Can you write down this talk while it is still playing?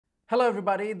Hello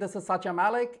everybody, this is Satya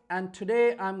Mallick, and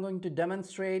today I'm going to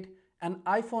demonstrate an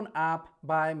iPhone app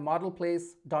by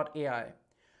Modelplace.AI.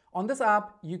 On this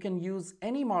app, you can use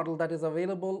any model that is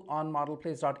available on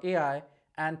Modelplace.AI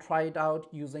and try it out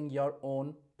using your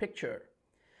own picture.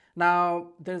 Now,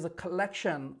 there's a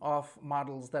collection of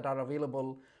models that are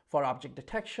available for object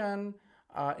detection,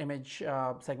 image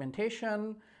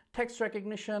segmentation, text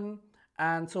recognition,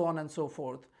 and so on and so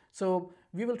forth. So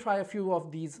we will try a few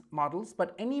of these models,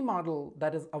 but any model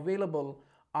that is available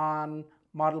on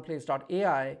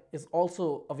Modelplace.AI is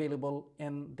also available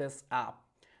in this app.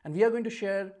 And we are going to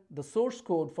share the source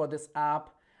code for this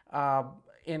app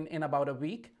in about a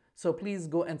week. So please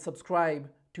go and subscribe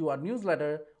to our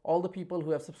newsletter. All the people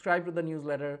who have subscribed to the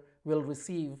newsletter will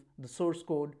receive the source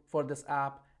code for this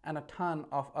app and a ton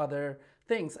of other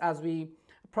things. As we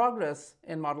progress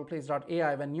in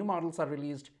Modelplace.AI, when new models are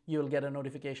released, you will get a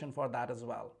notification for that as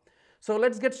well. So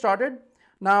let's get started.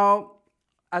 Now,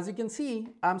 as you can see,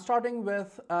 I'm starting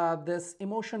with this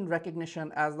emotion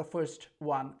recognition as the first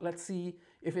one. Let's see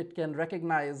if it can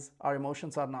recognize our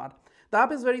emotions or not. The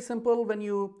app is very simple. When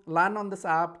you land on this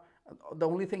app, the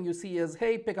only thing you see is,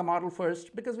 hey, pick a model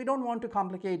first, because we don't want to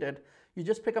complicate it. You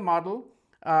just pick a model.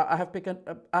 I have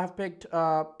picked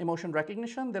emotion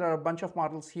recognition. There are a bunch of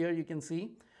models here you can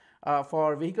see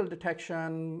for vehicle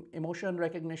detection, emotion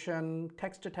recognition,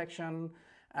 text detection,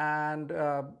 and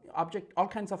all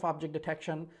kinds of object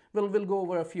detection. We'll go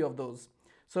over a few of those.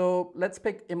 So let's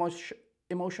pick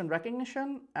emotion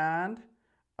recognition, and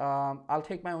I'll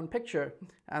take my own picture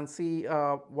and see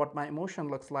what my emotion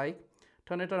looks like.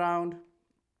 Turn it around.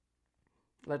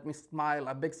 Let me smile,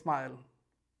 a big smile.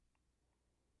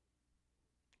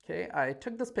 Okay, I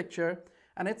took this picture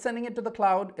and it's sending it to the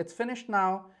cloud. It's finished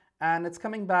now and it's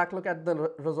coming back. Look at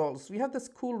the results. We have this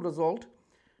cool result.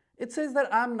 It says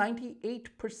that I'm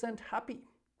 98% happy.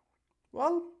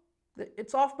 Well,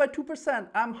 it's off by 2%.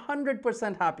 I'm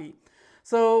 100% happy.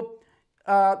 So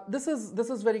this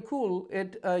is very cool.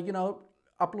 It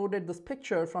uploaded this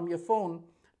picture from your phone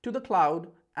to the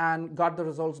cloud and got the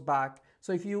results back.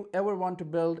 So if you ever want to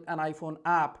build an iPhone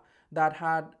app that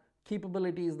had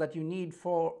capabilities that you need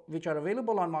which are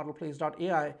available on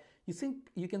Modelplace.AI,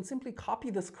 you can simply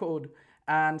copy this code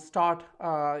and start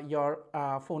your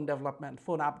phone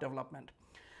app development.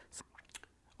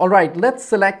 All right, let's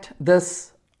select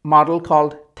this model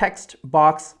called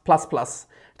TextBoxes.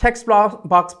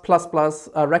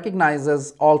 TextBoxes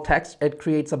recognizes all text. It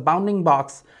creates a bounding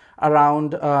box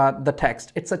around the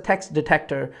text. It's a text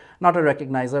detector, not a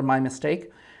recognizer, my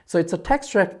mistake. So it's a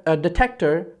text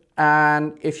detector,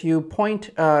 and if you point,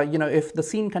 if the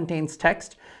scene contains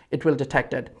text, it will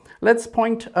detect it. Let's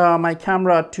point my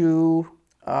camera to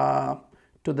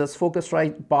this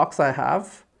Focusrite box I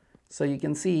have. So you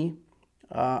can see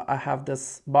I have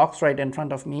this box right in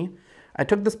front of me. I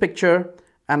took this picture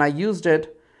and I used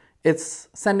it. It's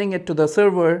sending it to the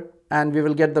server and we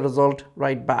will get the result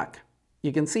right back.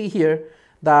 You can see here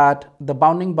that the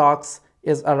bounding box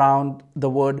is around the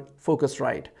word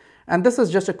Focusrite. And this is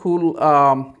just a cool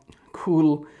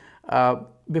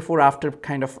before-after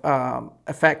kind of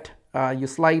effect. You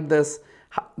slide this,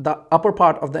 the upper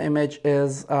part of the image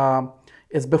is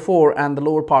before and the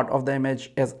lower part of the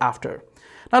image is after.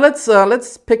 Now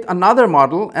let's pick another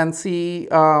model and see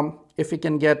if we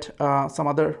can get some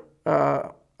other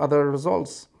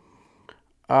results.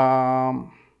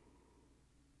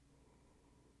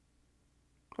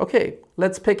 Okay,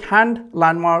 let's pick hand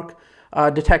landmark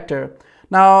detector.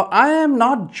 Now, I am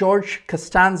not George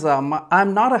Costanza.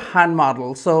 I'm not a hand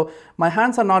model, so my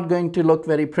hands are not going to look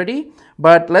very pretty,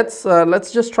 but let's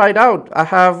just try it out. I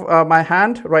have my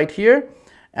hand right here,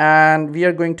 and we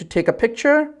are going to take a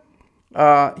picture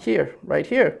right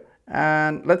here,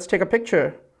 and let's take a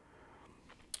picture.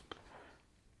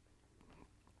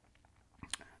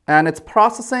 And it's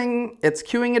processing, it's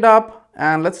queuing it up,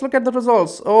 and let's look at the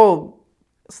results. Oh,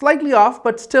 slightly off,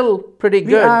 but still pretty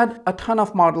good. We add a ton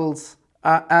of models.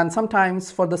 And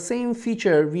sometimes for the same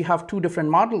feature, we have two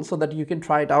different models so that you can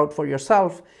try it out for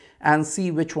yourself and see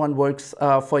which one works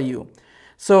for you.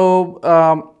 So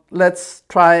let's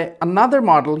try another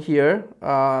model here.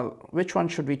 Which one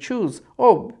should we choose?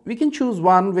 Oh, we can choose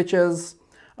one which is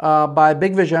by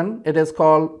Big Vision. It is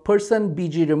called Person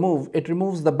BG Remove. It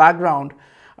removes the background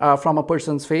from a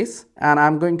person's face. And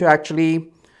I'm going to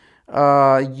actually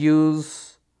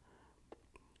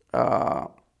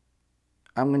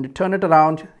I'm going to turn it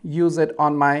around, use it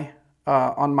on my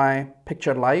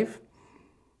picture live.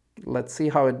 Let's see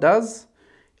how it does.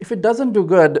 If it doesn't do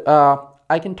good,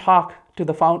 I can talk to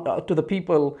the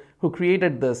people who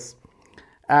created this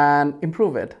and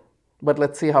improve it. But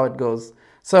let's see how it goes.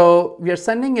 So we are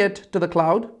sending it to the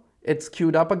cloud. It's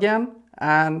queued up again,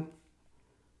 and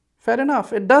fair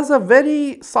enough. It does a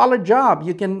very solid job.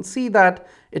 You can see that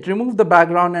it removed the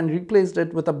background and replaced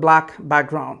it with a black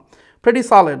background. Pretty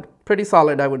solid,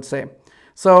 I would say.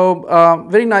 So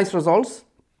very nice results.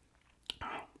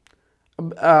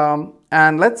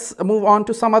 And let's move on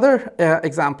to some other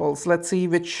examples. Let's see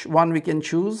which one we can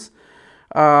choose.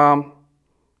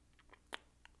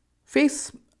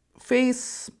 Face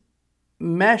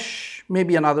mesh,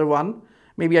 maybe another one.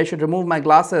 Maybe I should remove my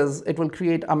glasses. It will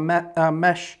create a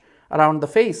mesh around the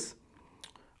face.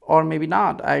 Or maybe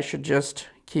not. I should just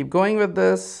keep going with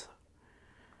this.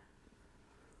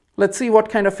 Let's see what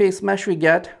kind of face mesh we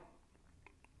get.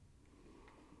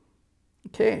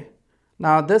 Okay.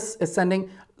 Now this is sending,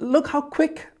 look how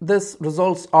quick these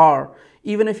results are.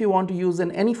 Even if you want to use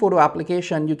in any photo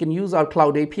application, you can use our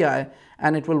cloud API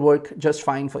and it will work just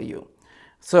fine for you.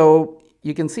 So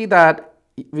you can see that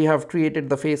we have created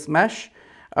the face mesh.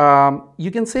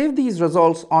 You can save these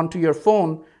results onto your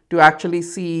phone to actually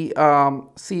see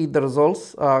the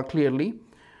results clearly.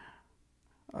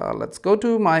 Let's go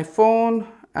to my phone,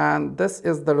 and this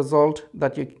is the result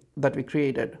that we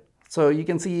created. So you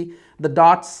can see the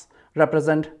dots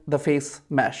represent the face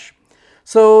mesh.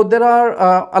 So there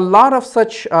are a lot of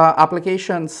such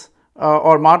applications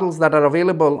or models that are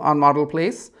available on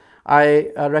Modelplace.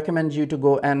 I recommend you to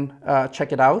go and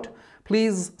check it out.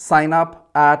 Please sign up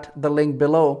at the link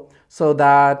below so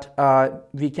that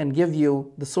we can give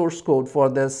you the source code for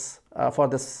this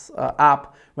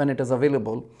app when it is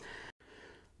available.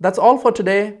 That's all for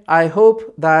today. I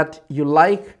hope that you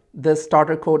like this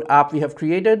starter code app we have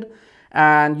created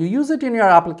and you use it in your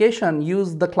application.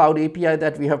 Use the cloud API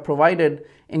that we have provided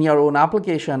in your own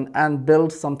application and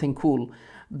build something cool.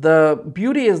 The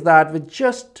beauty is that with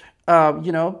just,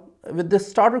 with this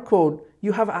starter code,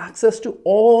 you have access to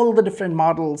all the different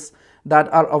models that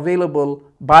are available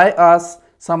by us,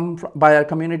 some by our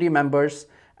community members,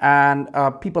 and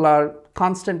people are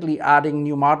constantly adding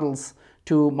new models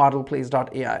to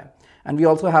Modelplace.AI. And we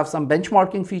also have some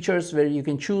benchmarking features where you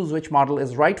can choose which model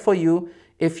is right for you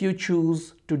if you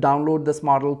choose to download this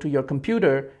model to your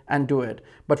computer and do it.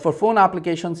 But for phone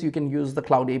applications, you can use the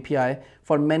cloud API.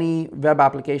 For many web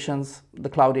applications, the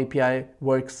cloud API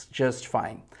works just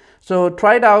fine. So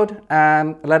try it out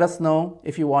and let us know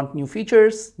if you want new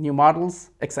features, new models,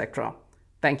 etc.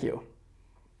 Thank you.